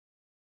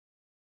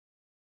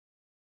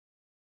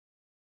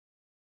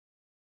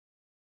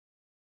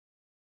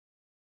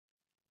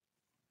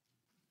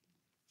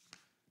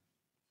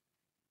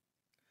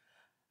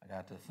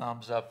Got the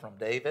thumbs up from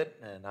David,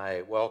 and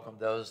I welcome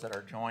those that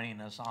are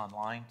joining us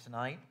online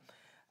tonight.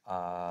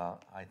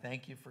 I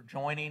thank you for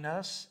joining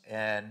us,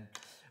 and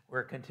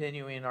we're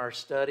continuing our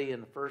study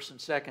in 1st and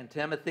 2nd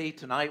Timothy.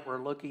 Tonight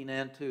we're looking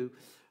into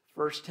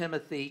 1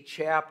 Timothy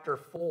chapter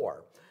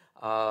 4.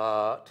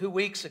 2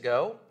 weeks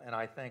ago, and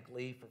I thank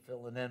Lee for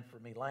filling in for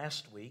me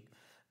last week,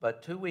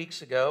 but 2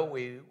 weeks ago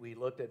we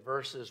looked at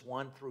verses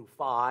 1 through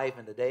 5,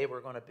 and today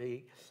we're going to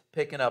be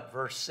picking up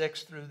verse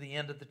 6 through the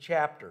end of the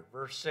chapter.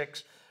 Verse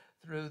 6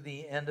 through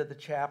the end of the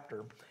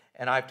chapter.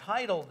 And I've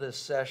titled this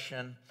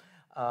session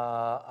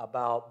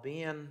about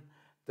being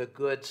the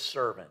good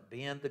servant.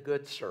 Being the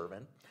good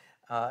servant.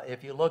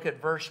 If you look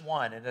at verse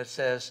 1, and it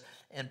says,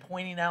 "In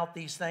pointing out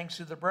these things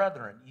to the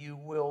brethren, you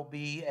will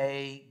be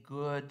a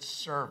good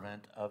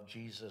servant of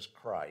Jesus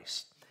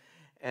Christ."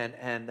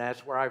 And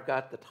that's where I've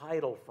got the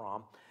title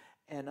from.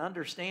 And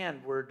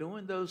understand, we're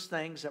doing those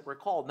things that we're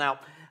called. Now,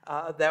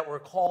 that we're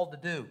called to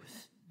do.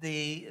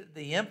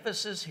 The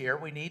emphasis here,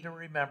 we need to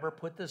remember,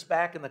 put this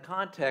back in the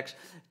context.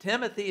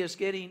 Timothy is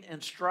getting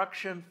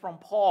instruction from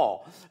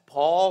Paul.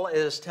 Paul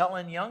is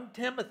telling young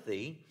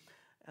Timothy,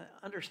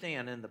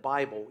 understand in the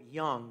Bible,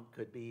 young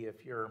could be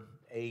if you're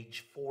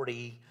age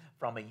 40,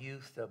 from a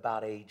youth to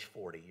about age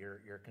 40,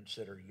 you're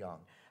considered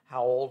young.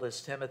 How old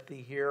is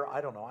Timothy here? I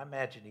don't know. I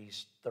imagine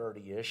he's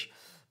 30-ish,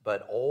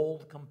 but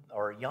old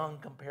or young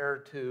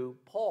compared to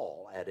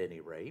Paul at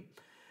any rate.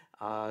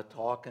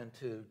 Talking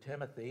to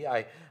Timothy.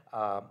 At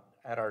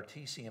our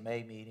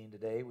TCMA meeting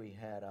today, we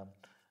had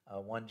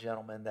one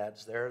gentleman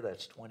that's there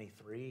that's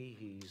 23.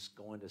 He's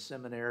going to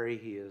seminary.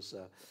 He is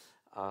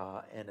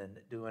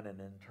doing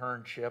an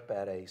internship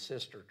at a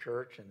sister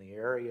church in the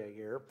area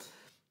here.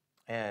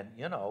 And,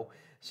 you know,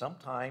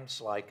 sometimes,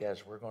 like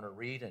as we're going to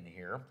read in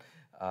here,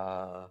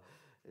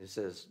 it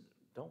says,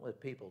 don't let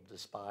people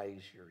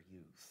despise your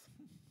youth.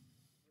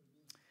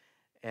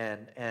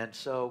 And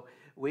so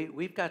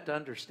we've got to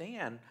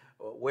understand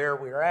where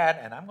we're at,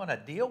 and I'm going to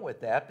deal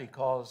with that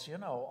because, you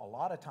know, a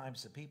lot of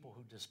times the people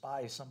who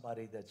despise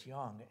somebody that's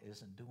young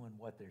isn't doing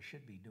what they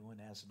should be doing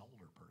as an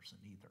older person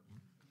either.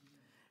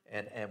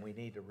 And we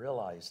need to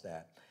realize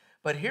that.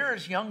 But here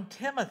is young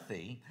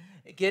Timothy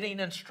getting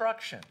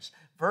instructions.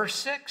 Verse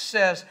 6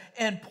 says,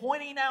 "And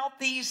pointing out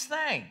these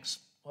things."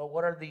 Well,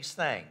 what are these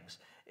things?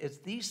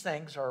 These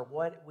things are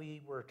what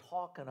we were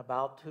talking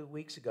about 2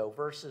 weeks ago,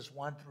 verses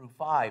 1 through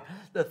 5.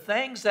 The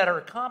things that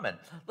are coming.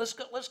 Let's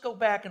go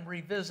back and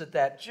revisit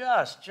that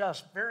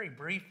just very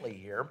briefly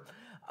here.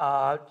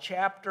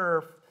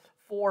 Chapter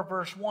 4,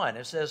 verse 1.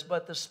 It says,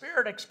 "But the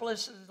Spirit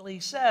explicitly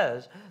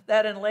says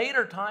that in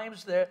later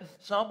times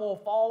some will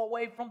fall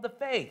away from the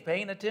faith,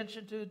 paying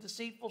attention to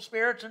deceitful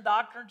spirits and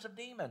doctrines of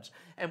demons."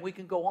 And we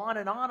can go on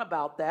and on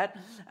about that.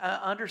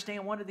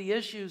 Understand one of the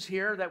issues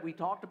here that we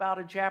talked about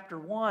in chapter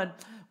 1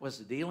 was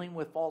dealing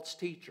with false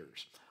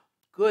teachers.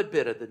 Good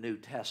bit of the New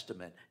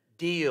Testament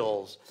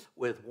deals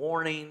with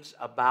warnings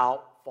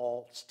about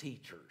false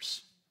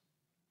teachers.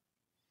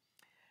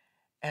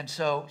 And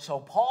so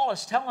Paul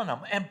is telling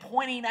them and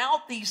pointing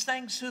out these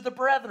things to the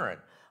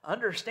brethren.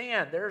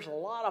 Understand, there's a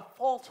lot of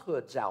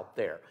falsehoods out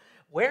there.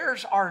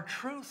 Where's our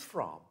truth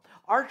from?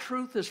 Our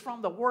truth is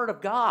from the Word of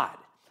God.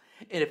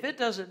 And if it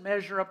doesn't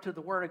measure up to the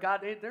Word of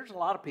God, there's a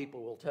lot of people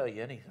who will tell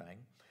you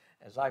anything.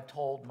 As I've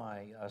told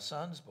my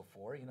sons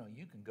before, you know,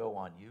 you can go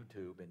on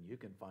YouTube and you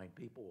can find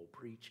people who will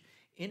preach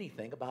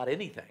anything about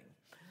anything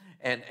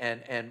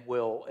and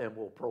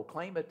will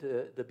proclaim it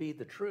to be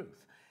the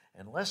truth.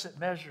 Unless it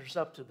measures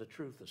up to the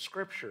truth of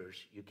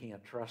Scriptures, you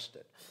can't trust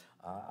it.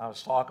 I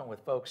was talking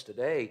with folks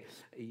today.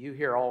 You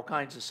hear all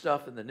kinds of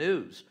stuff in the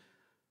news.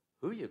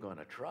 Who are you going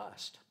to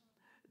trust?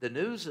 The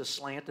news is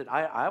slanted.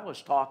 I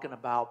was talking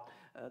about,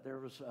 there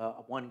was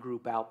one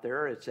group out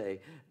there. It's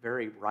a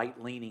very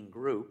right-leaning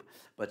group.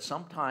 But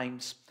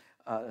sometimes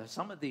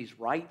some of these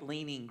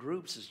right-leaning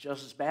groups is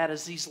just as bad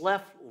as these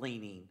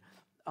left-leaning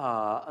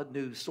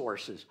news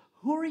sources.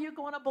 Who are you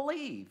going to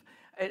believe?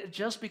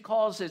 Just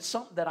because it's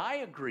something that I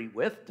agree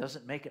with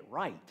doesn't make it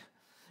right.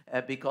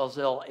 Because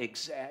they'll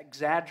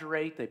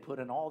exaggerate, they put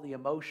in all the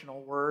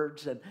emotional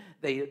words, and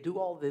they do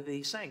all of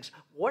these things.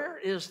 Where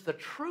is the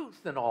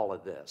truth in all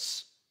of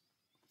this?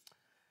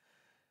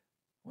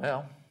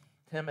 Well,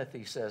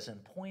 Timothy says, in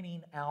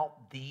pointing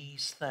out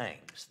these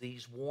things,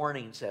 these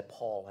warnings that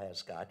Paul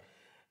has got,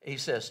 he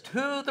says,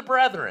 to the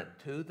brethren,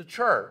 to the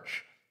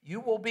church, you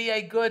will be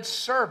a good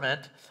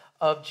servant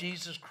of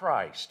Jesus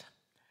Christ.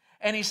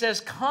 And he says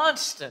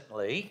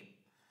constantly,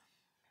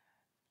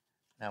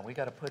 now we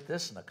got to put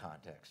this in the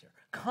context here,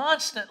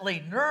 constantly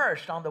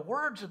nourished on the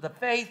words of the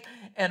faith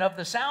and of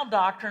the sound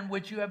doctrine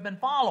which you have been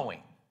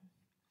following.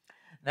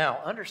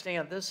 Now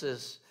understand, this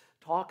is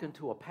talking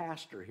to a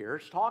pastor here.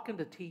 It's talking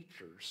to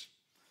teachers.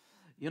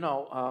 You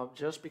know,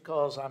 just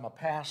because I'm a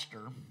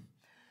pastor,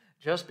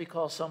 just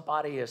because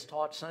somebody has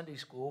taught Sunday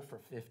school for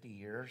 50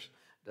 years,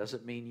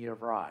 doesn't mean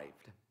you've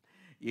arrived.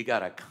 You got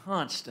to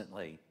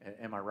constantly,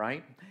 am I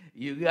right?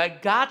 You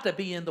got to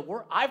be in the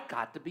Word. I've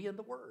got to be in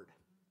the Word.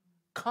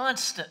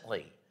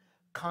 Constantly.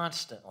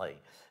 constantly.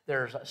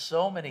 There's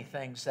so many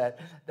things that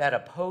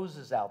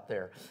opposes out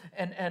there.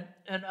 And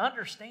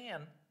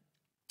understand,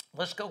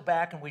 let's go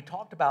back, and we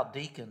talked about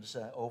deacons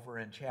over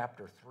in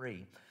chapter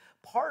 3.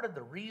 Part of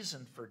the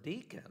reason for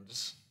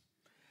deacons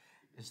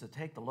is to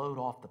take the load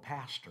off the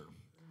pastor,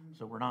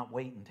 so we're not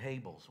waiting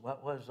tables.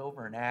 What was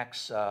over in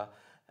Acts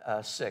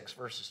 6,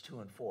 verses 2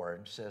 and 4,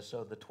 and says,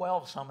 so the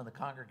 12 summoned the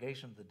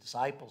congregation of the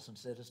disciples and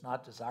said, it's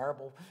not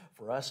desirable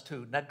for us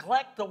to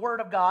neglect the word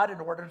of God in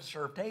order to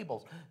serve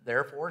tables.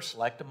 Therefore,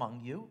 select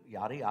among you,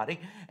 yada, yada.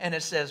 And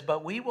it says,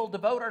 but we will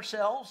devote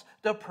ourselves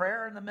to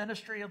prayer and the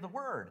ministry of the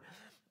word.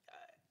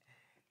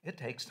 It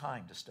takes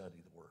time to study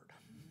the word.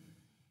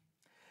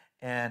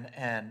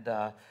 And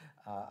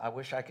I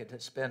wish I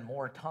could spend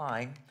more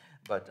time,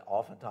 but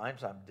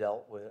oftentimes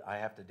I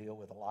have to deal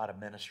with a lot of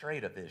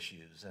administrative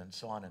issues and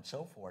so on and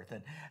so forth,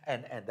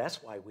 and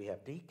that's why we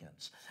have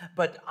deacons.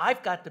 But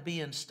I've got to be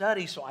in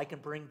study so I can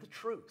bring the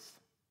truth.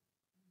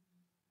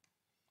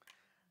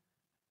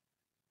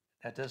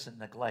 That doesn't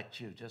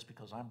neglect you. Just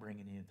because I'm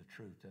bringing you the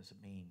truth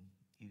doesn't mean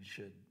you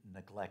should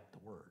neglect the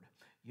word.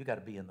 You got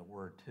to be in the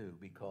word too,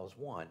 because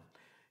one,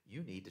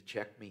 you need to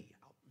check me out.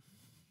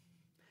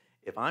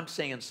 If I'm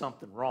saying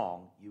something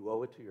wrong, you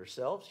owe it to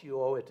yourselves, you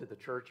owe it to the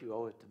church, you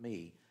owe it to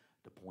me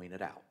to point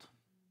it out.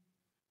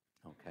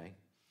 Okay?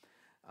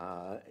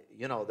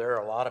 There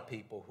are a lot of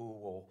people who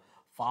will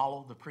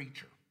follow the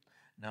preacher.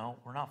 No,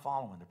 we're not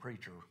following the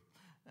preacher.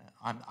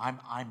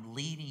 I'm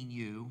leading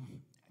you,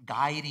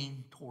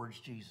 guiding towards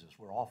Jesus.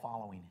 We're all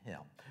following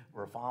him.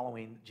 We're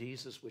following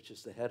Jesus, which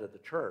is the head of the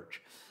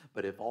church.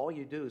 But if all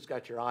you do is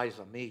got your eyes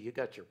on me, you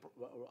got your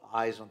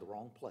eyes on the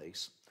wrong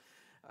place,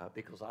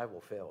 because I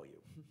will fail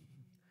you.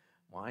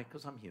 Why?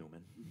 Because I'm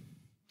human.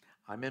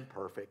 I'm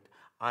imperfect.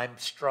 I'm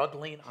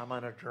struggling. I'm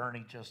on a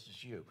journey just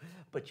as you.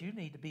 But you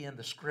need to be in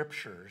the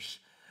scriptures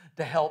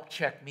to help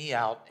check me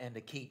out and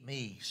to keep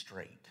me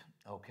straight,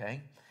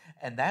 okay?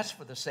 And that's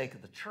for the sake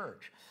of the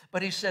church.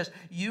 But he says,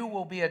 you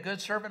will be a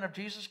good servant of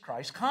Jesus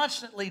Christ,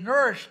 constantly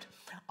nourished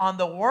on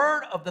the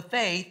word of the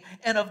faith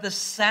and of the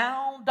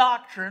sound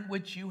doctrine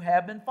which you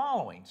have been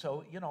following.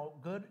 So,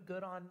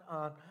 good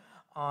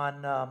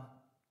on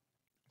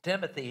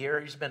Timothy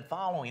here. He's been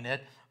following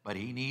it, but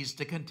he needs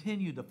to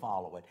continue to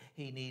follow it.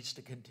 He needs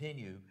to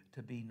continue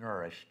to be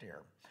nourished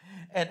here.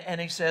 And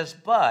he says,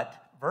 but,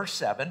 verse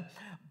 7,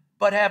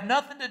 but have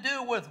nothing to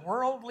do with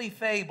worldly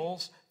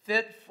fables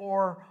fit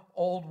for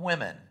old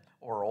women,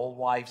 or old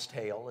wives'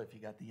 tale, if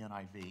you got the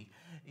NIV.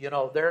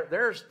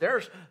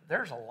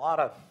 There's a lot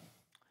of,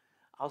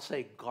 I'll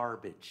say,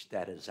 garbage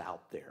that is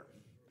out there.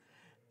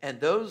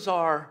 And those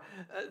are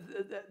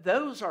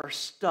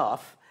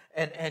stuff.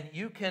 And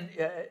you can,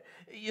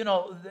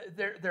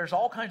 there's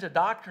all kinds of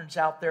doctrines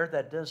out there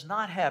that does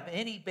not have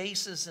any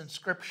basis in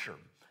Scripture.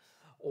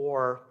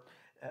 Or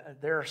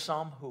there are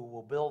some who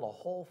will build a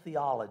whole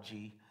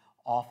theology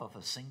off of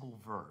a single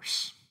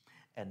verse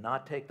and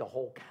not take the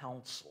whole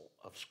counsel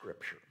of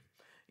Scripture.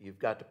 You've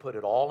got to put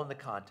it all in the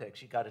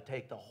context. You've got to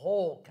take the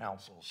whole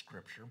counsel of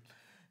Scripture.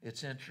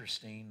 It's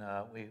interesting.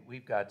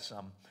 We've got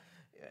some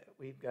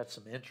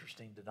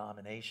interesting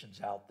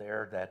denominations out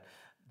there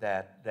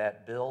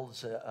that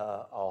builds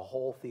a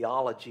whole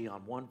theology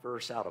on one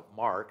verse out of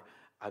Mark,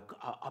 a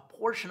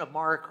portion of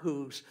Mark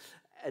who's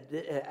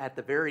at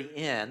the very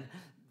end,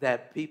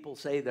 that people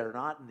say they're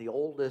not in the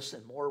oldest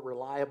and more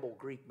reliable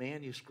Greek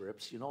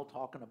manuscripts,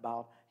 talking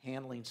about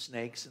handling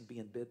snakes and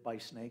being bit by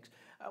snakes.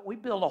 We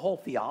build a whole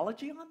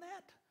theology on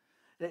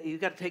that.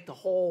 You've got to take the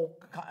whole,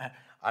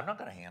 I'm not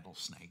going to handle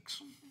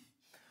snakes.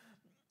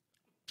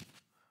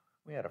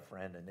 We had a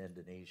friend in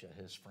Indonesia,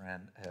 his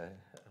friend,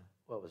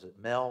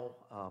 Mel,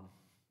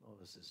 what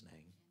was his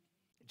name?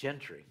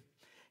 Gentry.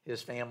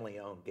 His family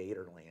owned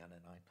Gatorland,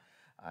 and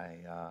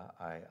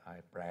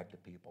I bragged to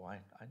people. I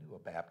knew a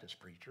Baptist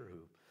preacher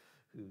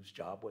whose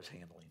job was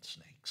handling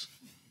snakes.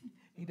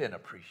 He didn't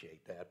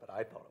appreciate that, but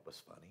I thought it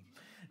was funny.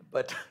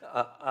 But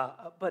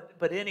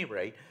at any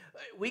rate,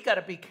 we got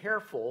to be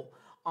careful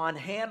on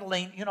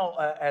handling,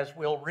 as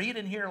we'll read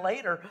in here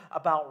later,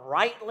 about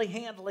rightly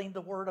handling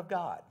the Word of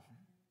God.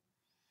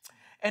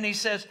 And he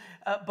says,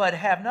 but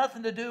have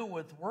nothing to do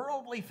with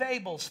worldly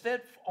fables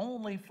fit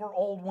only for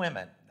old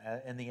women,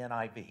 in the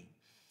NIV.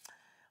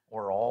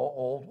 Or all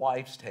old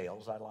wives'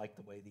 tales. I like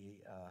the way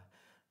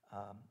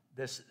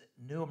this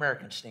New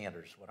American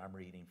Standard is what I'm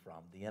reading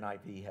from. The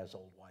NIV has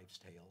old wives'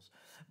 tales.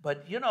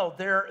 But,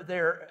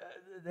 there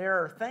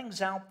are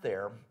things out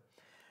there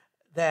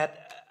that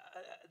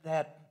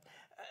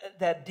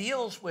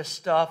deals with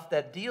stuff,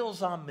 that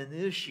deals on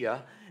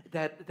minutiae,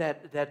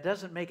 that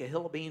doesn't make a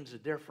hill of beans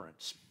of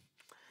difference.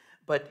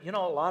 But, a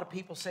lot of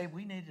people say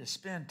we need to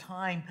spend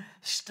time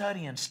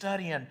studying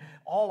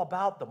all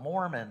about the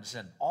Mormons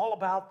and all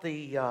about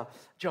the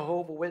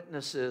Jehovah's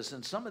Witnesses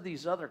and some of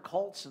these other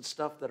cults and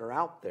stuff that are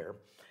out there.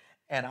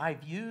 And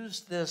I've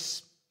used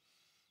this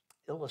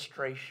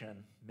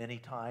illustration many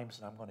times,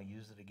 and I'm going to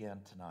use it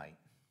again tonight.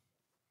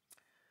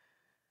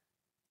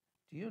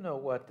 Do you know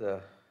what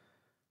the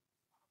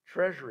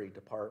Treasury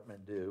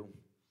Department do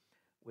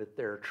with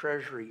their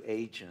Treasury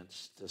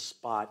agents to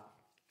spot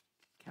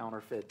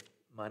counterfeit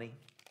money,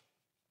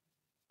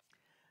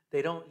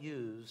 they don't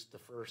use the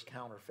first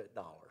counterfeit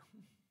dollar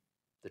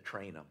to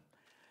train them.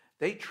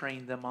 They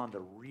train them on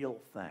the real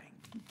thing.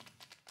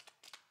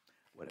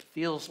 What it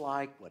feels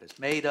like, what it's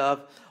made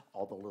of,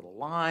 all the little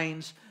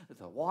lines,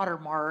 the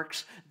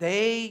watermarks.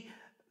 They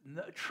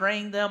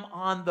train them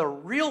on the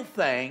real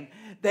thing.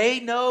 They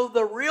know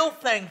the real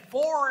thing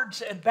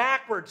forwards and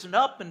backwards and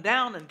up and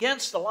down and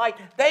against the light.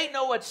 They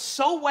know it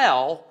so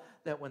well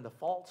that when the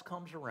false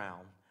comes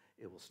around,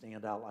 it will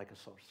stand out like a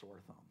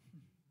sore thumb.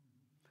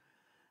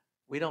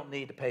 We don't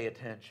need to pay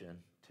attention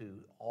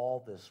to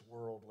all this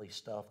worldly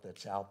stuff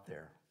that's out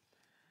there.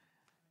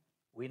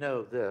 We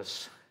know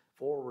this,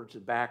 forwards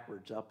and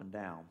backwards, up and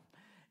down.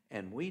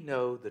 And we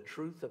know the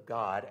truth of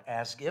God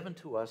as given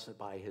to us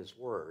by His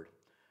Word.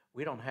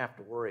 We don't have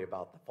to worry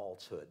about the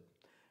falsehood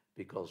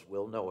because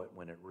we'll know it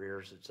when it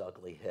rears its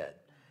ugly head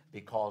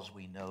because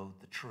we know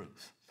the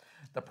truth.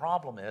 The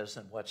problem is,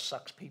 and what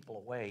sucks people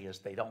away, is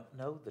they don't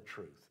know the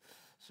truth.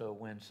 So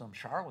when some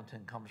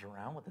charlatan comes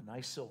around with a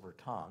nice silver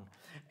tongue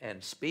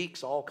and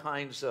speaks all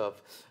kinds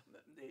of,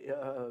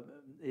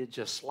 it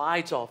just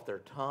slides off their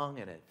tongue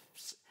and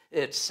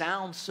it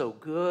sounds so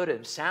good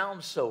and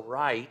sounds so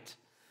right,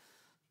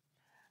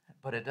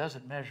 but it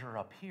doesn't measure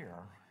up here,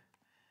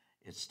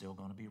 it's still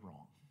going to be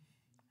wrong.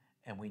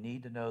 And we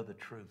need to know the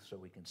truth so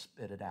we can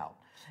spit it out.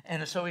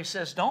 And so he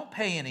says, don't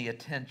pay any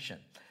attention.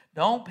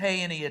 Don't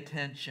pay any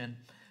attention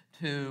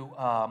to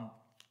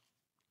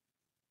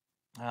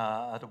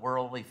the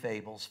worldly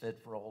fables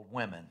fit for old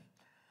women.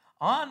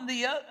 On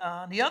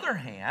the other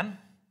hand,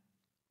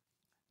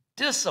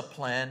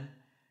 discipline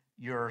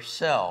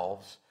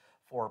yourselves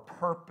for the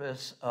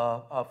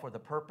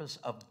purpose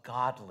of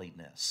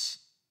godliness.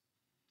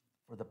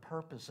 For the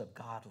purpose of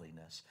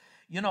godliness.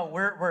 You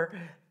know,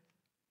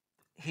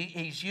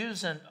 he's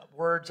using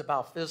words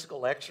about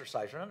physical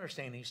exercise. I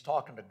understand he's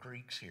talking to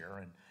Greeks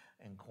here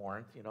in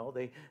Corinth. You know,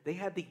 they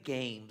had the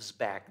games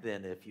back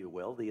then, if you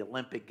will, the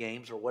Olympic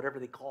Games or whatever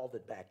they called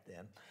it back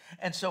then.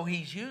 And so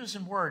he's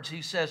using words.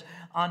 He says,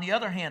 on the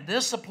other hand,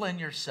 discipline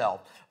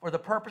yourself for the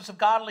purpose of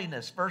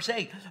godliness. Verse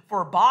 8,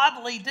 for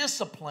bodily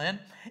discipline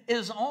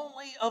is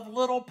only of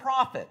little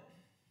profit.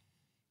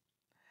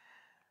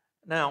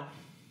 Now,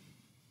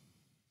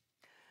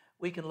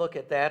 we can look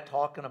at that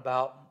talking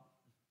about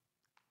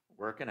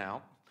working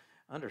out.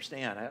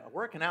 Understand,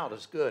 working out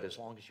is good as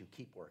long as you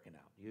keep working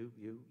out. You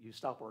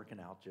stop working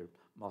out, your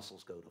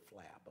muscles go to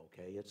flab,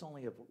 okay? It's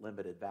only of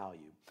limited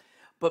value.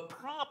 But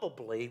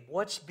probably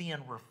what's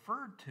being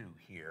referred to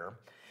here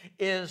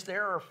is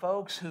there are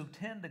folks who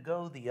tend to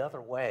go the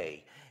other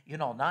way. You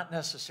know, not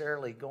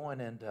necessarily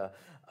going into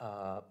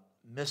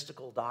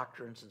mystical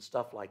doctrines and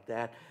stuff like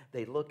that.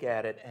 They look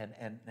at it,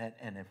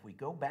 and if we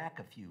go back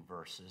a few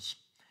verses,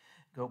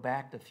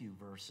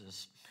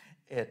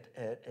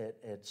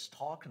 it's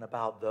talking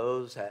about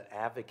those that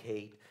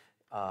advocate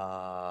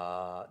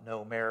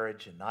no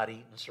marriage and not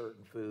eating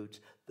certain foods,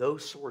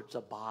 those sorts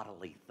of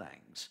bodily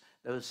things.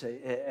 Those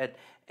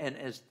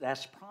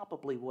that's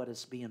probably what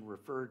is being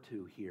referred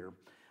to here.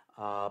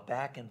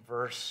 Back in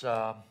verse,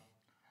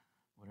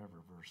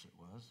 whatever verse it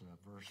was,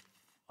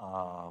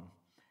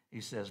 he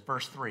says,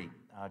 verse 3,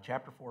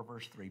 chapter 4,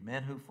 verse 3,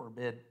 men who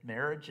forbid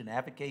marriage and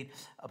advocate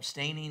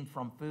abstaining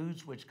from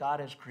foods which God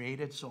has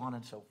created, so on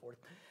and so forth.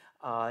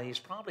 He's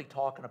probably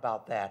talking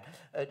about that.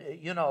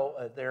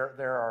 There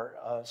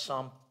are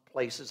some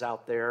places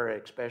out there,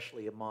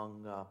 especially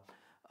among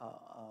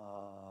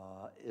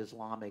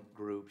Islamic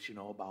groups,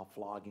 about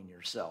flogging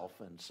yourself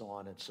and so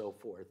on and so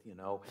forth,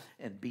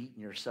 and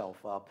beating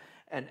yourself up.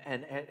 And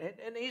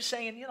he's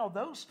saying,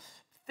 those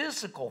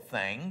physical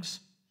things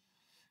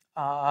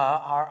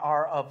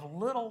are of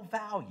little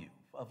value.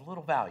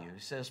 He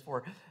says,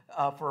 for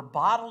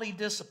bodily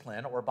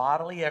discipline or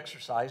bodily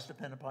exercise,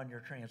 depending upon your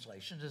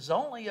translations, is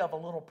only of a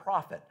little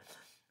profit.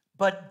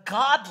 But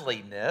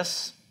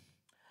godliness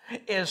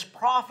is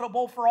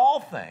profitable for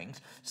all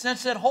things,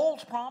 since it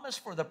holds promise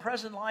for the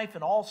present life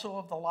and also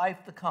of the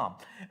life to come.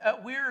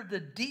 We're the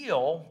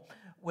deal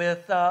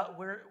with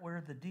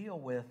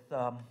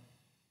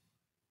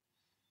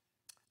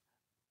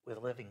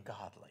living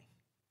godly.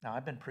 Now,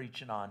 I've been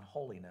preaching on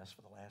holiness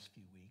for the last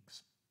few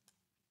weeks.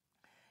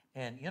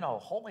 And,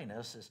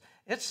 holiness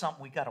it's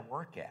something we got to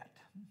work at.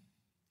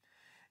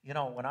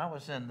 When I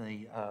was in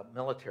the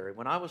military,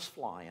 when I was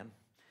flying,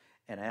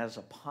 and as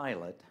a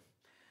pilot,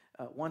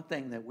 one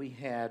thing that we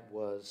had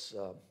was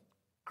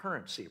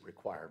currency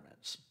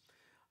requirements.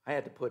 I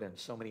had to put in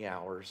so many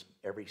hours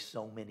every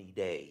so many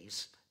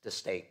days to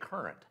stay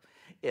current.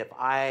 If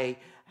I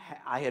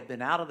had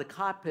been out of the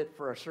cockpit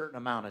for a certain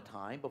amount of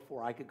time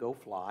before I could go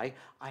fly,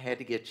 I had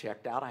to get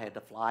checked out. I had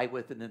to fly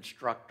with an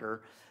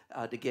instructor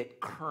to get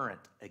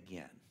current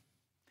again.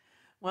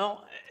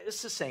 Well,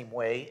 it's the same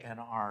way in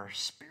our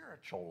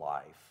spiritual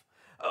life.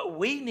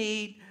 We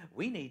need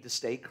to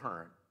stay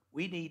current.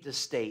 We need to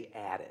stay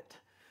at it.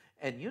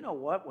 And you know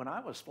what? When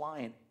I was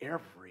flying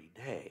every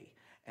day,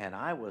 and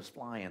I was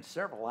flying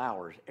several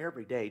hours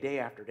every day, day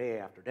after day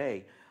after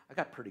day, I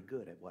got pretty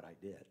good at what I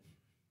did.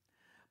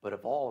 But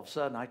if all of a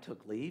sudden I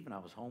took leave and I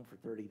was home for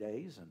 30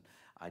 days and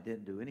I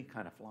didn't do any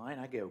kind of flying,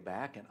 I go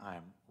back and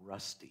I'm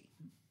rusty.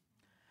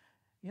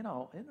 You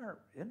know, in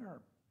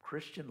our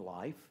Christian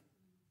life,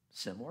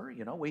 similar,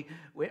 you know, we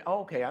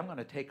okay, I'm going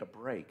to take a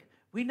break.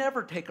 We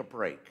never take a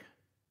break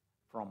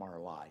from our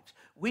lives.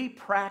 We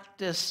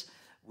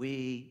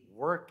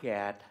work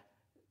at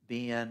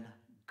being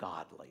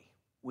godly.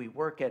 We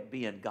work at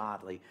being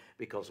godly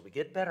because we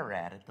get better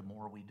at it the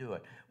more we do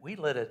it. We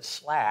let it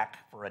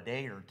slack for a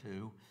day or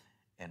two,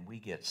 and we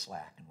get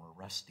slack and we're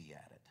rusty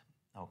at it.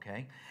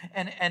 Okay?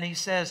 And he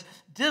says,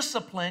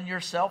 discipline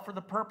yourself for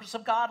the purpose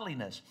of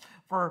godliness.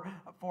 For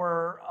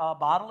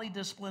bodily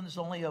discipline is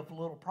only of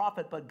little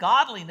profit, but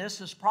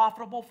godliness is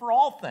profitable for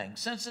all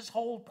things, since it's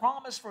hold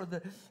promise for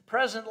the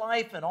present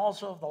life and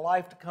also of the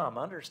life to come.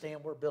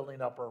 Understand, we're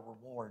building up our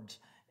rewards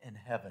in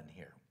heaven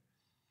here.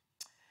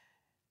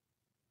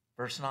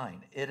 Verse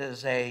 9, it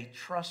is a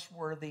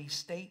trustworthy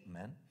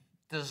statement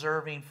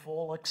deserving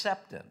full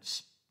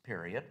acceptance,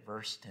 period.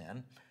 Verse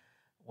 10,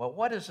 well,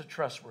 what is a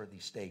trustworthy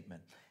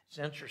statement? It's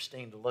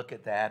interesting to look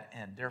at that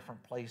in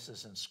different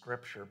places in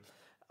Scripture.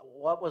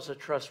 What was a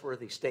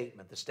trustworthy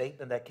statement? The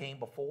statement that came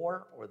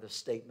before or the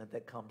statement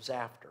that comes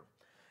after?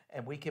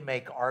 And we can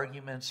make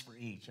arguments for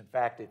each. In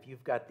fact, if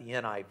you've got the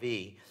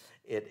NIV,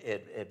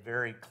 it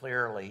very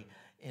clearly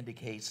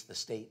indicates the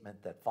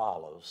statement that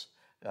follows.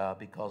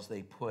 Because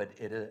they put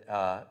it,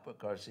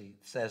 because he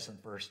says in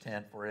verse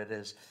 10, for it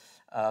is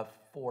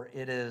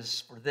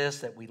for this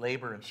that we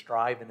labor and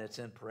strive, and it's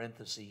in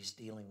parentheses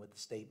dealing with the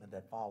statement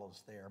that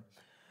follows there.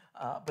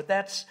 But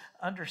that's,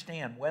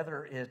 understand,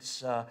 whether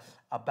it's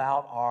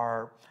about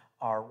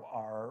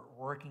our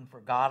working for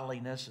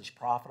godliness is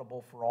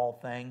profitable for all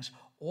things,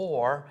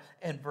 or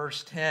in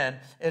verse 10,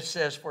 it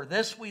says, for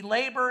this we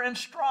labor and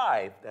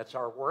strive. That's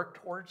our work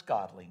towards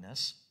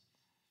godliness,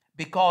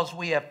 because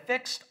we have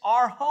fixed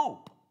our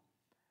hope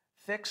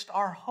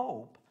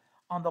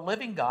on the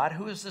living God,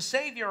 who is the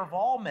Savior of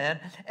all men,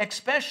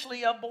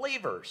 especially of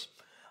believers.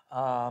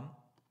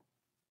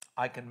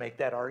 I can make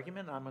that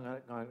argument. I'm going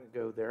to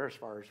go there as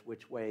far as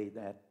which way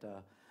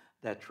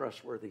that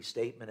trustworthy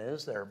statement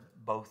is. They're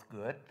both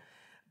good.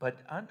 But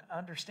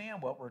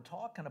understand what we're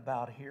talking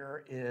about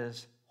here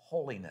is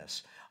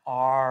holiness,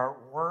 our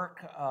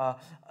work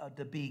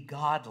to be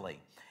godly.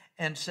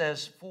 And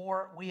says,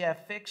 for we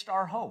have fixed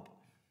our hope.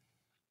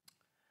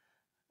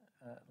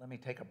 Let me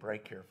take a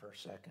break here for a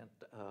second.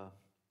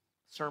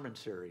 Sermon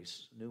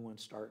series, new one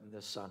starting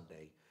this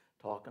Sunday,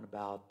 talking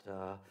about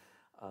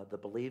the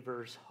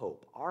believer's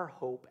hope, our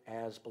hope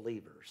as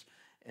believers.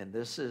 And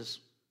this is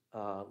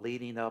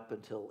leading up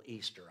until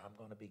Easter. I'm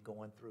going to be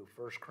going through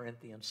 1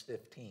 Corinthians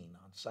 15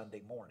 on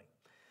Sunday morning,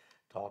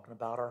 talking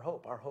about our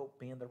hope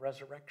being the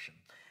resurrection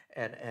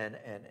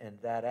and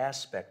that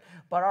aspect.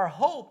 But our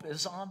hope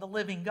is on the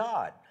living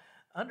God.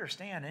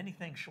 Understand,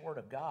 anything short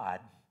of God,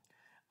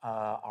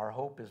 our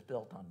hope is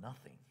built on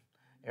nothing.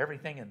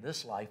 Everything in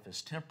this life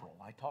is temporal.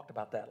 I talked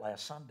about that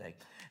last Sunday.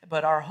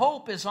 But our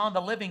hope is on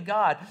the living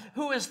God,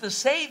 who is the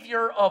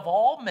Savior of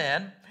all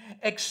men,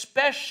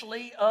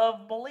 especially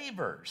of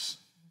believers.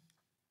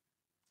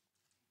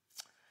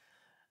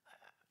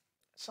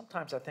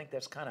 Sometimes I think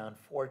that's kind of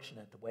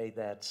unfortunate the way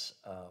that's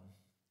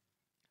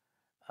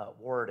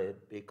worded,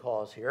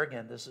 because here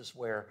again, this is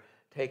where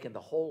taking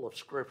the whole of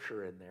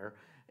Scripture in there,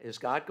 is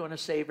God going to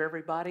save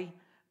everybody?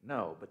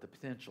 No, but the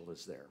potential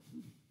is there.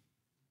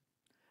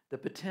 The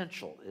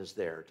potential is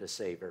there to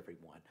save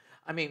everyone.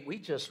 I mean, we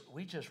just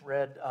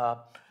read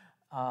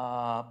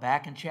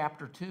back in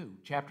chapter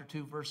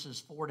 2 verses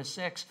 4 to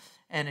 6,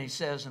 and he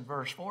says in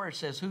verse 4, it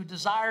says, who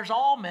desires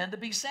all men to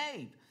be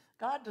saved.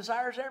 God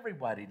desires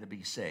everybody to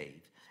be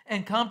saved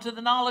and come to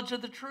the knowledge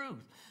of the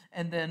truth.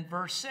 And then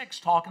verse 6,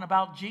 talking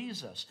about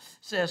Jesus,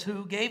 says,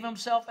 who gave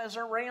himself as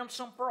a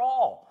ransom for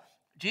all.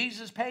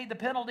 Jesus paid the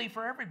penalty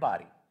for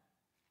everybody.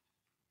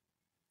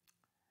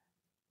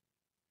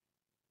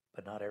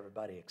 But not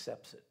everybody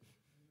accepts it.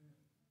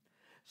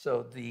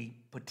 So the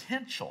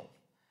potential,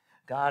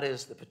 God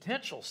is the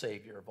potential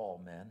Savior of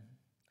all men,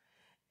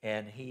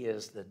 and he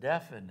is the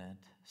definite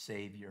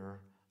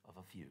Savior of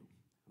a few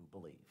who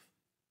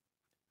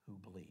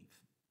believe.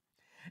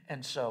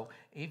 And so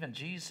even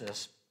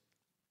Jesus,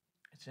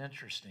 it's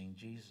interesting,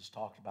 Jesus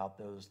talked about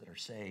those that are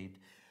saved.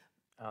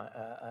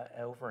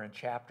 Over in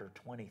chapter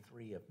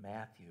 23 of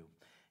Matthew,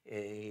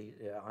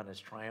 on his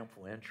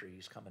triumphal entry,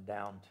 he's coming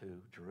down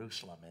to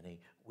Jerusalem, and he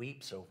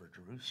weeps over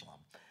Jerusalem.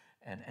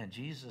 And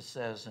Jesus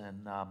says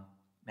in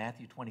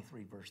Matthew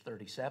 23, verse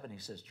 37, he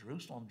says,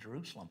 Jerusalem,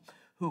 Jerusalem,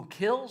 who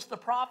kills the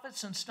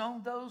prophets and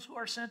stones those who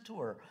are sent to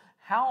her.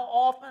 How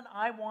often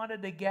I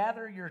wanted to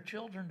gather your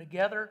children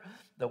together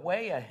the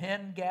way a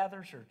hen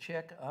gathers her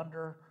chick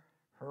under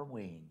her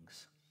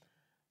wings,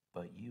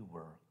 but you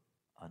were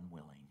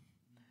unwilling.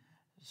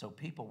 So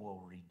people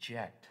will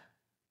reject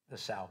the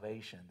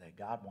salvation that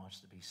God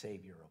wants to be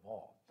Savior of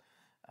all.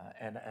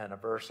 And a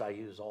verse I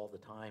use all the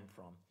time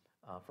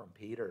from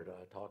Peter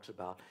talks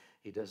about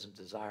he doesn't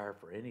desire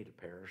for any to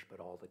perish,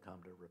 but all to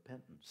come to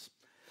repentance.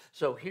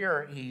 So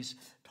here he's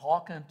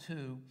talking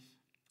to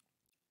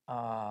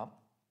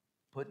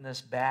putting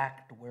this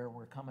back to where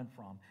we're coming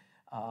from.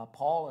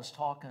 Paul is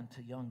talking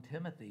to young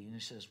Timothy, and he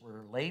says,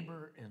 we're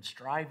labor and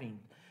striving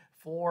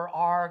for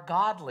our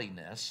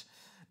godliness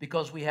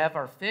because we have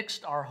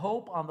fixed our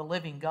hope on the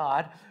living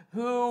God,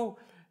 who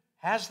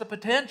has the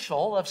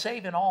potential of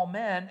saving all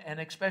men, and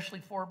especially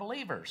for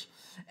believers.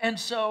 And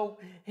so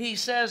he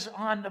says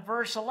on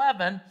verse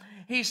 11,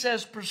 he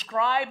says,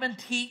 prescribe and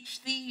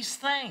teach these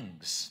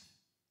things.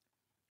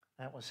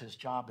 That was his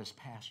job as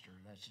pastor.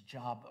 That's a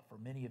job for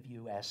many of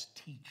you as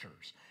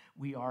teachers.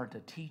 We are to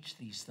teach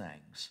these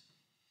things.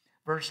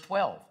 Verse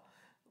 12,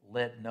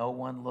 let no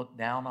one look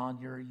down on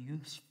your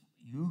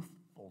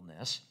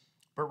youthfulness,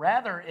 but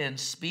rather in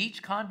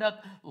speech,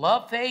 conduct,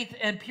 love, faith,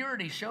 and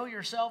purity, show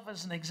yourself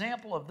as an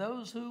example of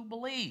those who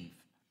believe.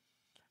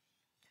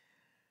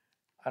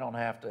 I don't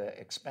have to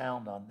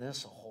expound on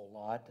this a whole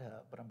lot,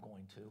 but I'm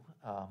going to.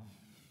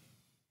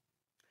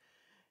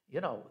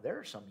 There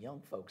are some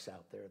young folks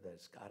out there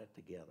that's got it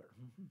together.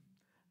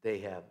 They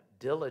have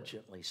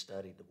diligently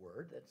studied the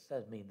Word. That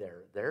doesn't mean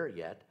they're there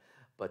yet,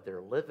 but they're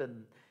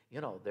living,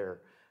 they're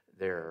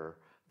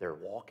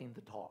walking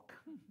the talk,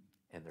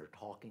 and they're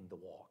talking the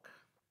walk.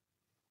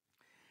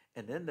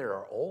 And then there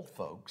are old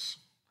folks,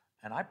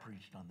 and I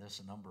preached on this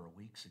a number of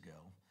weeks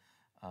ago,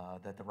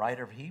 that the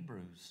writer of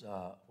Hebrews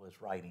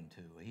was writing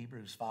to.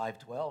 Hebrews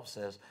 5:12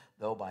 says,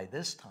 though by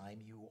this time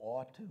you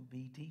ought to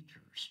be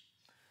teachers.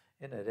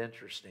 Isn't it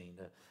interesting?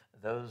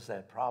 Those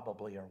that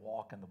probably are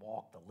walking the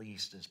walk the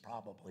least is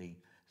probably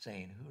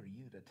saying, who are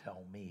you to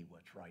tell me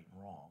what's right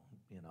and wrong,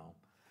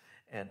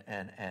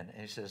 And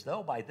he says,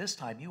 though by this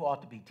time you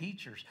ought to be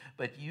teachers,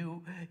 but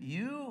you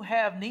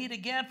have need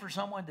again for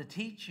someone to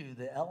teach you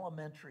the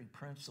elementary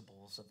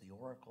principles of the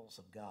oracles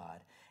of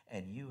God,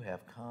 and you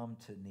have come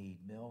to need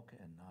milk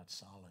and not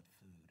solid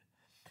food.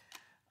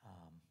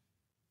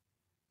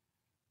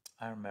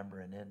 I remember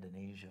in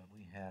Indonesia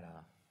we had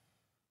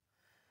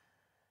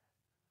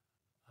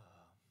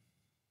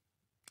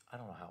I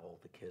don't know how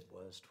old the kid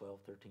was, 12,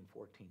 13,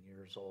 14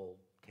 years old,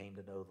 came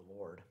to know the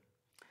Lord.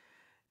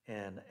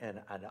 And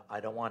I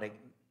don't want to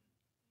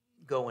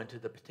go into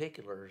the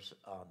particulars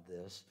on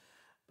this,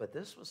 but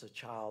this was a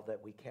child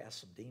that we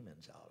cast some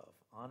demons out of.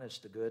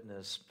 Honest to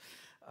goodness,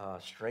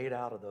 straight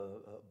out of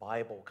the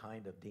Bible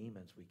kind of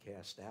demons we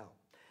cast out.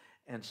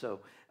 And so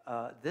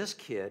this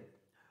kid,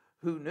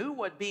 who knew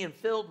what being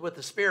filled with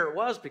the Spirit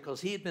was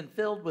because he had been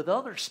filled with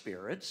other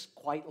spirits,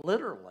 quite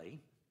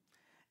literally,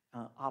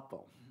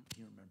 Apo,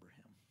 you remember him.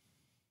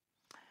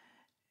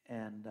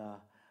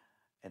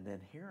 And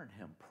then hearing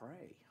him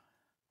pray,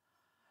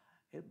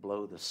 it'd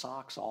blow the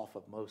socks off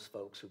of most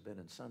folks who've been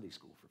in Sunday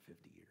school for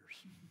 50 years.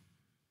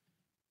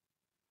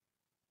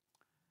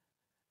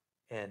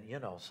 And,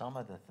 some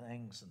of the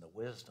things and the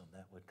wisdom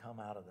that would come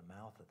out of the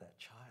mouth of that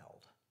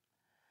child.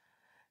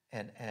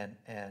 And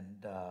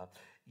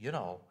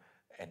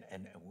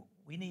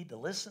we need to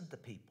listen to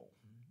people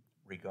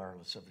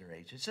regardless of their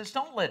age. It says,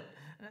 don't let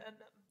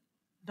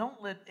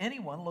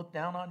anyone look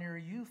down on your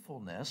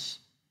youthfulness,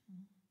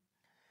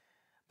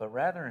 but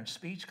rather in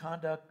speech,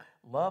 conduct,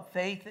 love,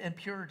 faith, and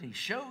purity.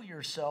 Show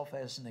yourself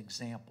as an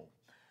example.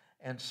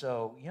 And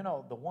so,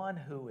 the one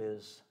who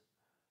is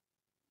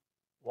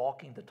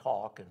walking the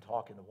talk and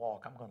talking the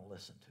walk, I'm going to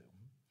listen to.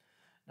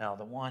 Now,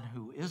 the one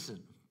who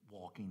isn't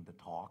walking the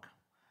talk,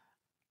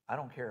 I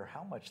don't care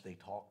how much they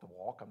talk the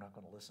walk, I'm not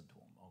going to listen to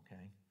them,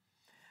 okay?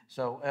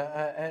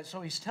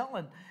 So he's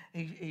telling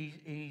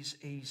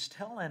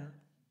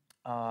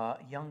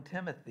young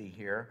Timothy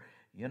here,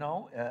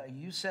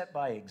 you set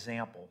by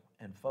example,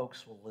 and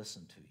folks will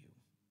listen to you.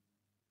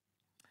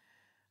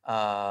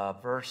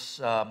 Verse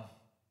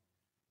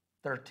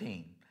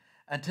 13.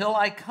 Until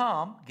I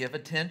come, give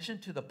attention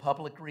to the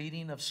public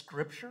reading of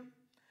Scripture,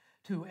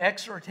 to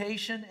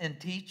exhortation and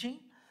teaching.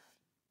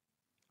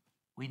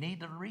 We need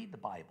to read the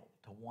Bible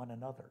to one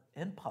another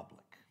in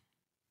public.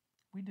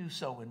 We do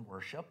so in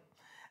worship.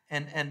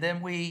 And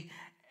then we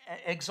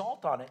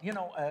exalt on it.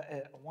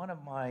 One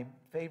of my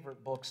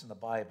favorite books in the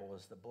Bible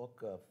is the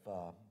book of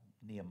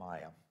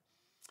Nehemiah.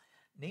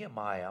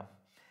 Nehemiah,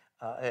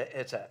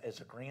 it's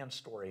a grand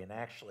story, and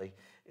actually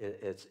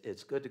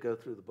it's good to go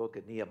through the book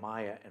of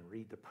Nehemiah and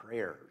read the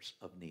prayers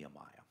of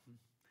Nehemiah.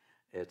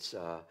 It's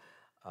a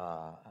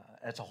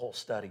whole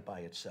study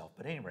by itself.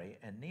 But anyway,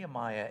 in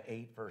Nehemiah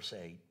 8, verse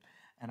 8,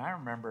 and I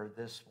remember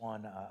this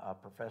one, a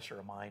professor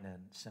of mine in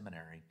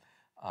seminary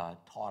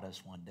taught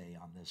us one day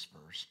on this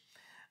verse.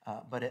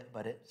 But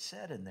it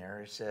said in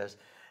there, it says,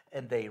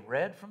 and they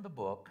read from the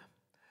book,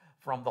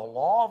 from the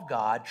law of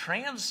God,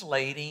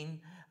 translating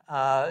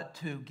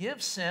to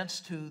give sense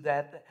to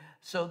that,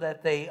 so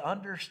that they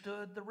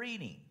understood the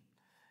reading.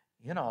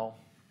 We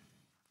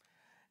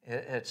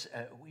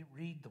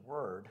read the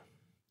word,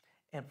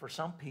 and for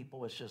some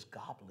people it's just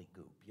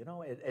gobbledygook.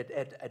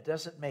 It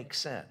doesn't make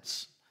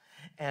sense.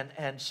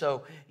 And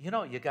so,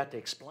 you got to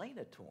explain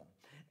it to them.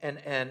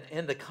 And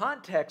in the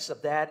context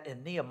of that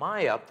in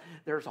Nehemiah,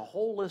 there's a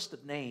whole list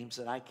of names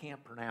that I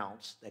can't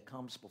pronounce that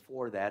comes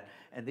before that.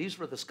 And these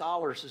were the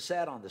scholars who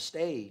sat on the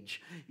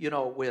stage,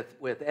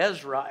 with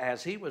Ezra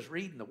as he was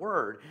reading the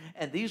word.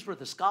 And these were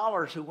the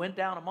scholars who went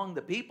down among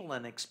the people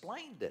and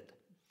explained it.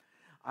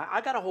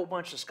 I got a whole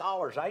bunch of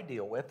scholars I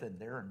deal with, and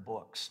they're in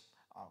books.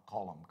 I'll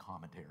call them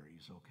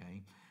commentaries,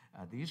 okay?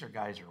 These are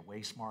guys that are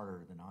way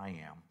smarter than I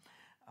am.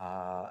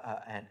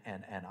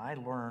 And I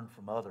learn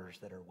from others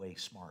that are way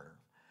smarter.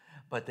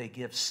 But they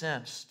give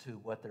sense to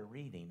what they're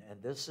reading.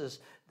 And this is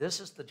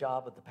the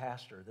job of the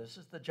pastor. This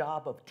is the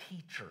job of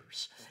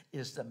teachers,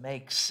 is to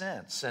make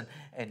sense.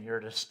 And you're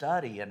to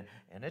study. And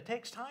it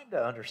takes time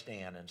to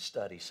understand and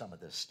study some of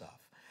this stuff.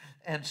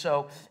 And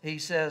so he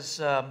says,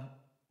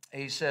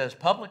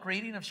 public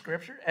reading of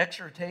Scripture,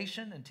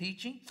 exhortation and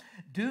teaching.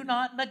 Do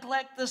not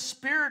neglect the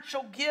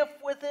spiritual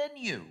gift within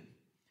you,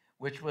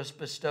 which was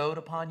bestowed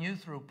upon you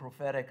through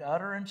prophetic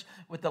utterance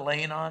with the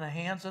laying on of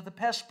hands of the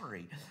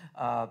presbytery.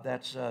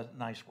 That's a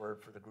nice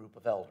word for the group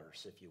of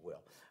elders, if you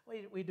will.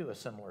 We do a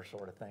similar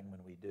sort of thing when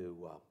we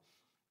do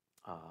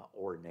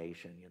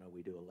ordination.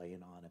 We do a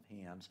laying on of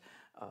hands.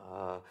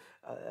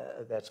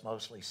 That's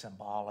mostly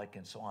symbolic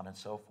and so on and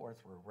so forth.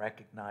 We're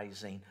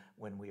recognizing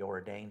when we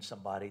ordain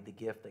somebody the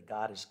gift that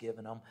God has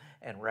given them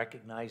and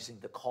recognizing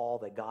the call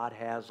that God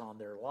has on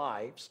their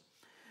lives.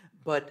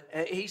 But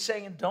he's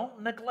saying,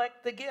 don't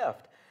neglect the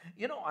gift.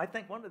 I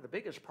think one of the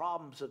biggest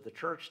problems of the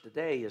church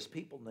today is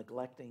people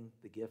neglecting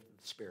the gift of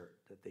the Spirit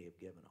that they have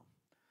given them.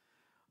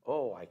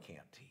 Oh, I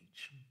can't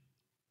teach.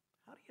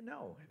 How do you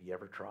know? Have you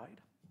ever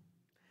tried?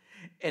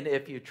 And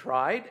if you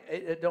tried,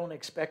 don't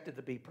expect it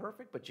to be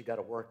perfect, but you got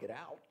to work it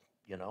out.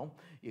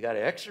 You got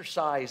to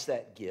exercise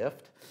that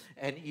gift,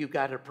 and you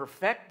got to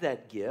perfect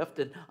that gift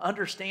and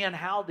understand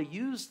how to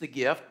use the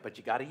gift, but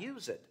you got to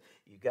use it.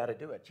 You got to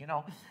do it.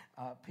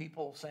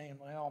 People saying,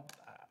 well,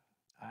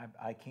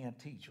 I can't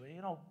teach.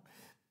 Well,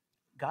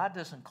 God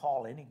doesn't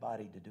call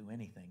anybody to do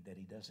anything that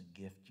he doesn't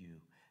gift you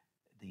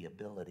the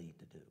ability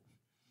to do.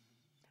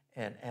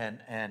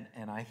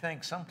 And I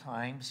think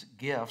sometimes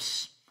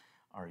gifts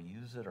are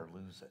use it or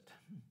lose it.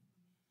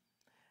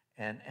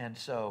 And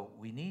so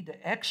we need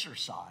to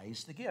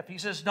exercise the gift. He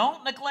says,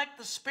 don't neglect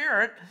the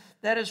Spirit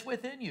that is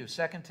within you.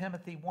 2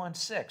 Timothy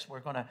 1:6. We're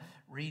going to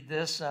read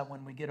this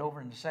when we get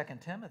over into 2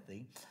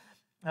 Timothy.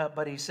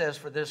 But he says,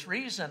 for this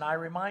reason, I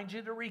remind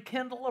you to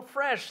rekindle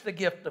afresh the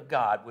gift of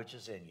God which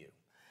is in you.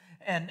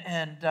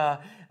 And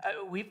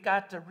we've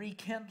got to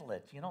rekindle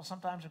it.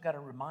 Sometimes we've got to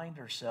remind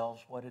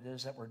ourselves what it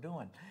is that we're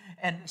doing.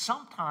 And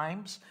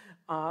sometimes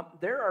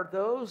there are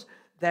those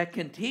that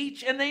can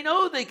teach, and they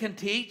know they can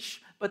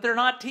teach, but they're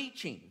not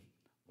teaching.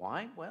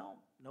 Why? Well,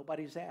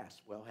 nobody's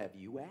asked. Well, have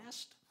you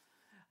asked?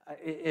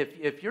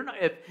 If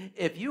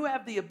you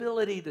have the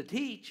ability to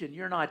teach and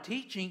you're not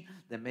teaching,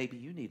 then maybe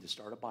you need to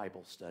start a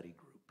Bible study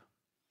group.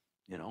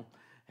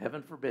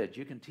 Heaven forbid,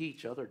 you can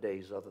teach other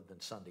days other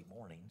than Sunday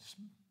mornings.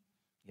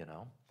 You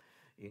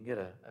can get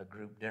a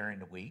group during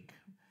the week.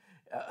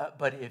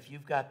 But if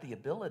you've got the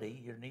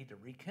ability, you need to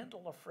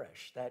rekindle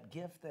afresh that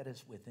gift that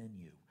is within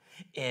you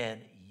and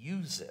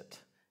use it.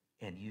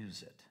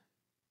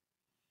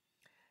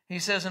 He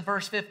says in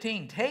verse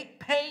 15, take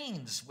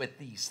pains with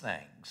these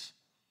things.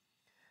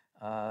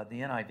 The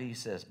NIV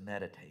says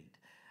meditate.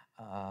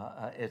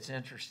 It's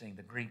interesting,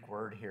 the Greek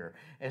word here.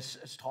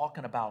 It's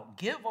talking about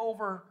give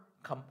over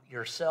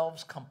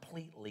yourselves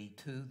completely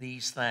to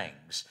these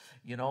things.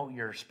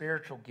 Your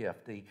spiritual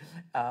gift, the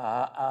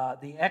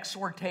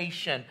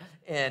exhortation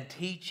and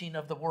teaching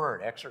of the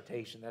word.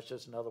 Exhortation, that's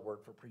just another word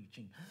for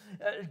preaching.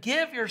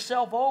 Give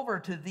yourself over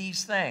to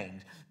these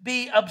things.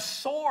 Be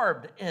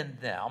absorbed in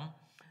them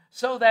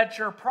so that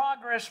your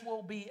progress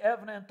will be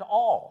evident to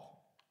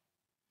all.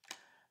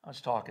 I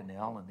was talking to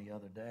Ellen the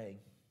other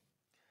day,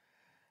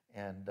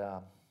 and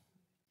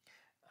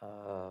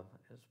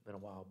it's been a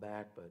while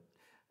back, but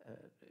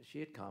she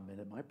had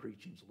commented, my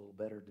preaching's a little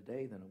better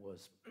today than it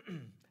was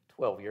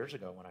 12 years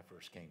ago when I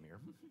first came here.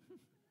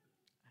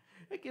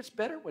 It gets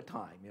better with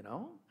time,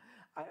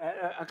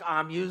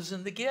 I'm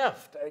using the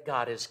gift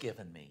God has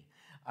given me.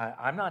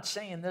 I'm not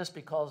saying this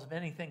because of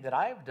anything that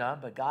I've done,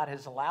 but God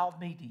has allowed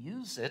me to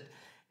use it.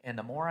 And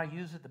the more I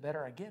use it, the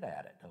better I get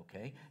at it,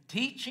 okay?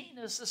 Teaching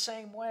is the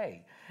same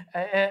way.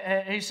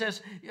 He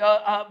says,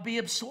 be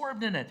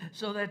absorbed in it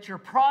so that your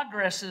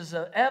progress is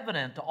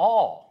evident to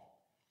all.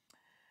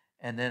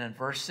 And then in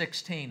verse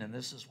 16, and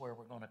this is where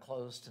we're going to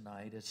close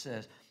tonight, it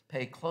says,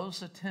 pay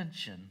close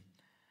attention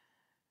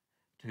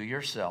to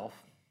yourself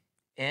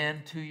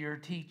and to your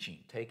teaching.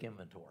 Take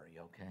inventory,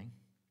 okay?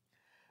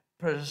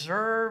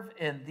 Preserve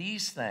in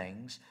these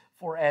things,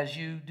 for as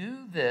you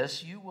do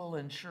this, you will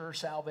ensure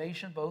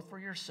salvation both for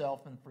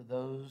yourself and for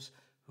those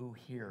who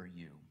hear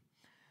you.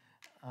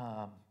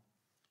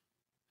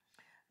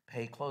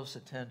 Pay close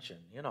attention.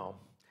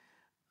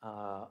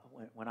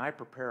 When I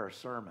prepare a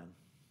sermon,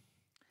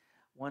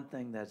 one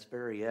thing that's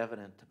very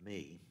evident to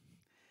me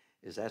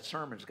is that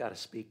sermon's got to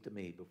speak to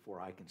me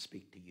before I can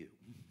speak to you.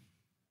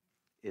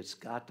 It's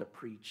got to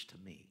preach to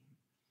me.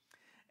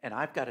 And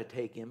I've got to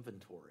take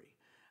inventory.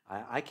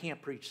 I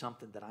can't preach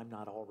something that I'm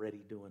not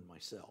already doing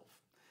myself.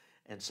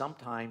 And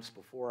sometimes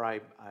before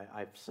I've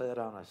said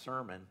on a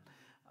sermon,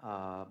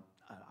 I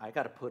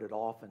got to put it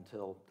off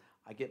until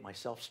I get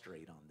myself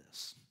straight on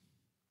this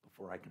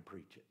before I can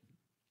preach it.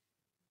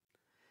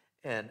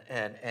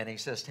 And he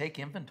says, take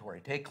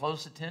inventory, take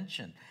close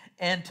attention,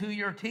 and to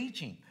your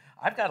teaching.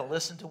 I've got to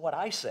listen to what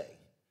I say.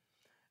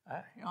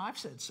 I've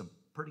said some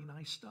pretty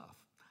nice stuff.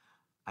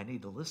 I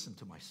need to listen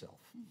to myself.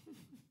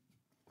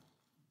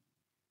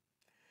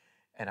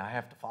 And I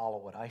have to follow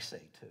what I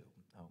say too,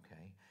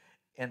 okay?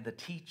 And the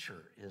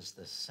teacher is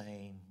the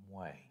same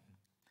way.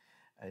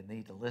 I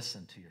need to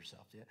listen to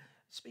yourself.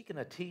 Speaking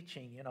of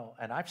teaching,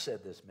 and I've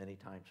said this many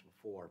times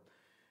before,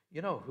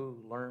 you know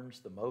who learns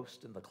the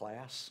most in the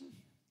class?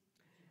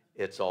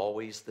 It's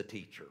always the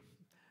teacher.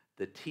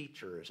 The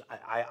teacher is,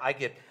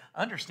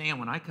 understand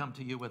when I come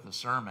to you with a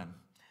sermon,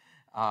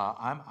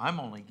 I'm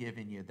only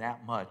giving you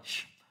that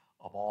much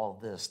of all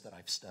this that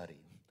I've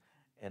studied.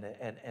 And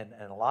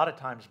a lot of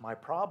times my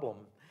problem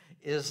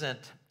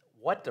isn't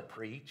what to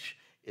preach,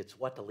 it's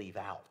what to leave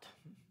out.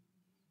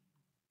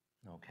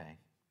 Okay?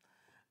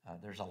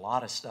 There's a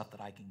lot of stuff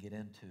that I can get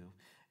into,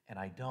 and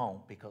I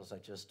don't because I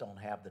just don't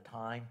have the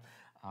time.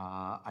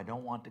 I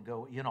don't want to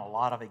go, a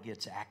lot of it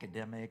gets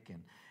academic,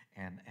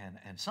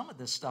 and some of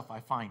this stuff I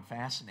find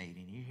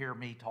fascinating. You hear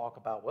me talk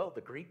about, well,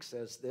 the Greek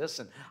says this,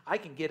 and I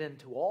can get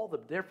into all the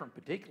different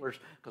particulars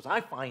because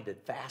I find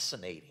it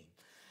fascinating.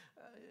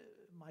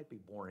 It might be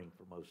boring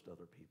for most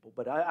other people,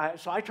 but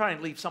so I try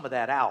and leave some of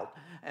that out,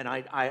 and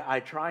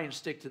I try and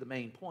stick to the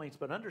main points,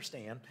 but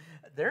understand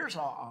there's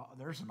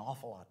an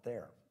awful lot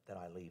there that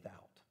I leave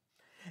out.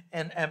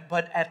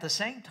 But at the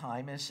same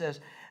time, it says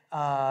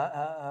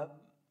that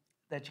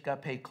you got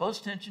to pay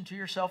close attention to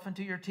yourself and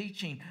to your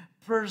teaching.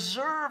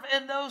 Preserve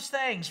in those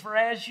things, for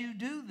as you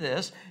do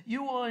this,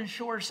 you will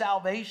ensure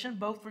salvation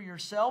both for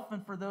yourself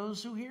and for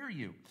those who hear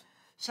you.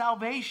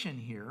 Salvation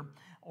here,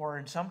 or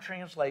in some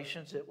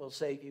translations, it will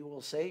say you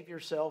will save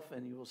yourself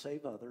and you will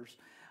save others.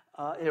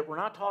 We're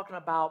not talking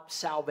about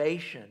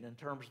salvation in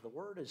terms of the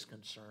word is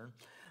concerned,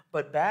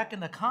 but back in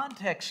the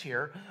context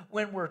here,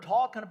 when we're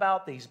talking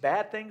about these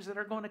bad things that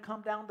are going to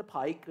come down the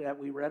pike that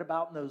we read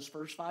about in those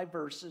first 5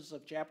 verses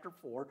of chapter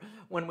 4,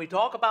 when we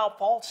talk about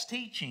false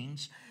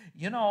teachings,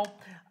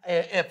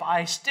 if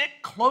I stick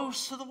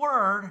close to the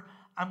word,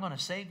 I'm going to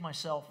save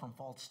myself from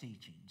false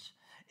teachings.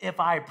 If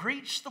I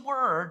preach the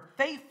word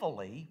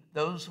faithfully,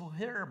 those who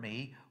hear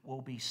me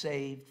will be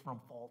saved from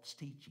false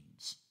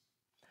teachings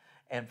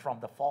and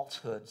from the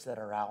falsehoods that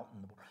are out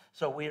in the world.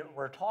 So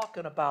we're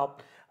talking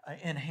about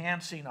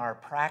enhancing our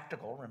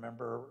practical,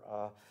 remember,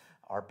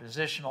 our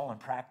positional and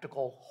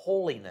practical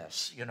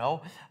holiness.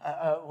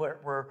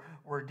 We're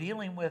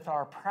dealing with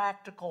our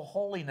practical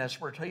holiness.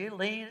 We're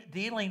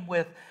dealing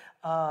with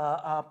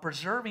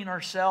preserving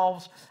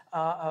ourselves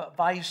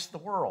vice the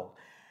world.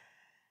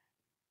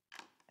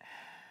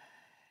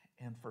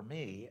 And for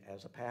me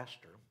as a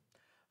pastor,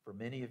 for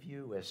many of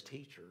you as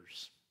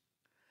teachers,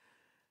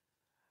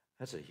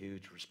 that's a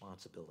huge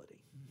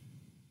responsibility.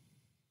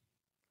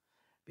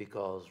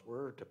 Because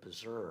we're to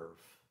preserve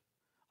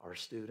our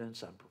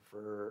students and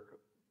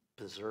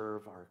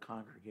preserve our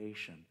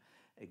congregation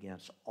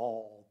against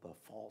all the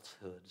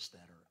falsehoods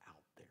that are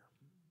out there.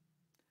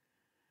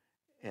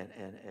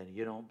 And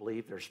you don't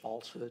believe there's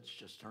falsehoods,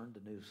 just turn the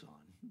news on.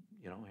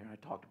 Here I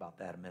talked about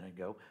that a minute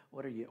ago.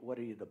 What are you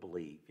to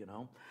believe,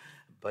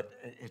 But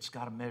it's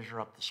got to measure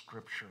up the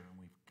Scripture, and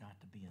we've got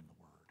to be in the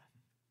Word.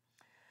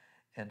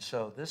 And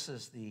so this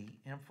is the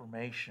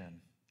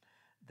information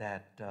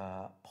that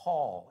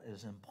Paul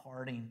is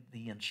imparting,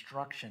 the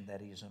instruction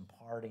that he's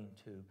imparting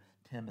to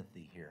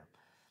Timothy here.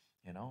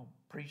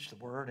 Preach the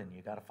Word, and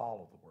you got to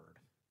follow the Word.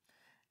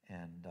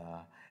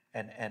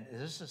 And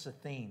this is a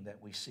theme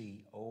that we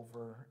see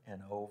over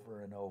and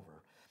over and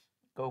over.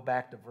 Go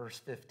back to verse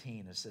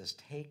 15. It says,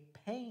 take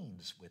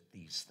pains with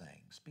these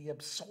things. Be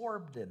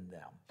absorbed in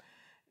them.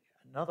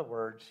 In other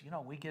words,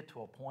 we get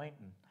to a point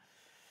and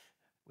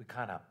we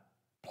kind of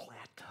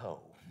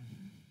plateau.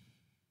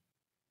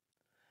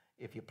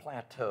 If you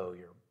plateau,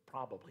 you're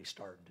probably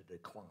starting to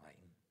decline.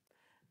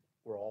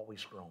 We're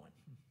always growing.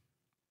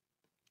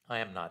 I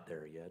am not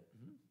there yet.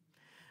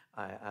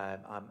 I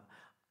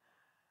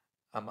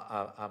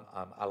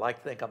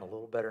like to think I'm a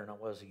little better than I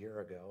was a year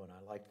ago, and I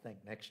like to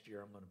think next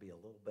year I'm going to be a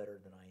little better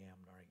than I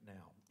am right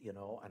now. And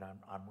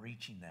I'm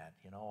reaching that.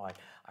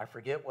 I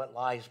forget what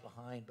lies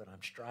behind, but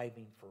I'm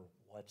striving for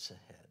what's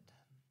ahead,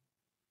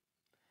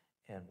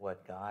 and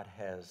what God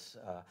has,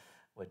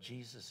 what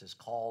Jesus has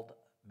called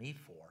me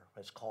for,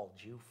 has called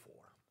you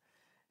for,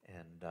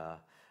 and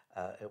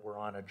we're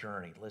on a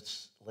journey.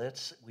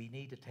 We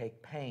need to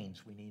take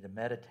pains. We need to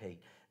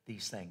meditate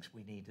these things.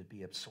 We need to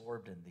be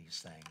absorbed in these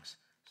things,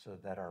 so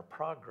that our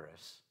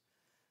progress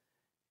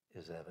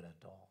is evident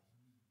to all.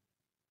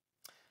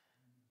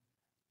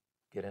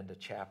 Get into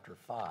chapter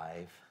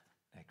 5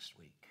 next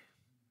week.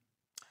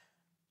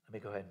 Let me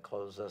go ahead and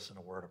close us in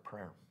a word of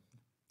prayer.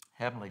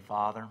 Heavenly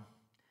Father,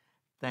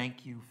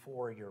 thank you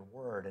for your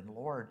word. And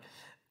Lord,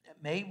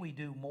 may we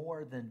do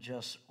more than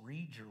just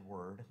read your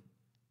word,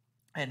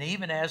 And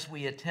even as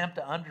we attempt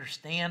to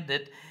understand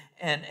it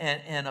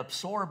and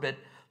absorb it,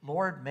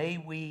 Lord, may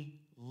we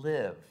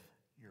live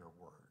your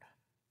word.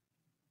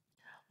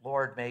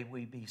 Lord, may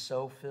we be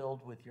so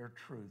filled with your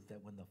truth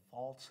that when the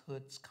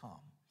falsehoods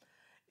come,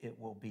 it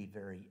will be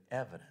very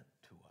evident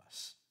to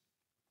us.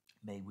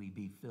 May we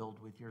be filled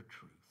with your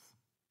truth.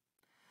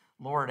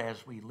 Lord,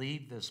 as we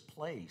leave this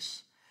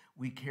place,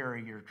 we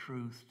carry your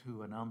truth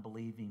to an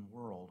unbelieving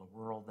world, a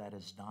world that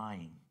is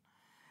dying,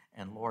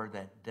 and Lord,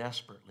 that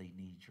desperately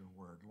needs your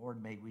word.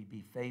 Lord, may we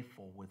be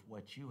faithful with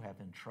what you have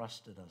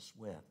entrusted us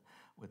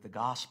with the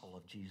gospel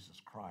of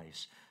Jesus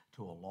Christ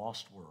to a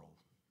lost world.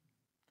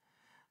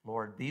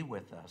 Lord, be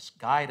with us,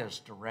 guide us,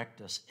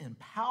 direct us,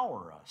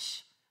 empower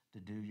us to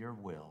do your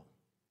will,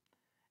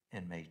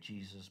 and may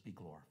Jesus be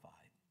glorified.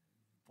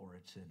 For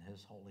it's in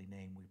his holy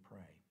name we pray.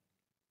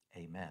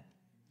 Amen.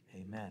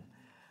 Amen.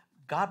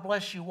 God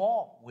bless you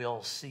all.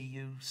 We'll see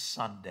you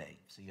Sunday.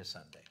 See you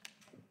Sunday.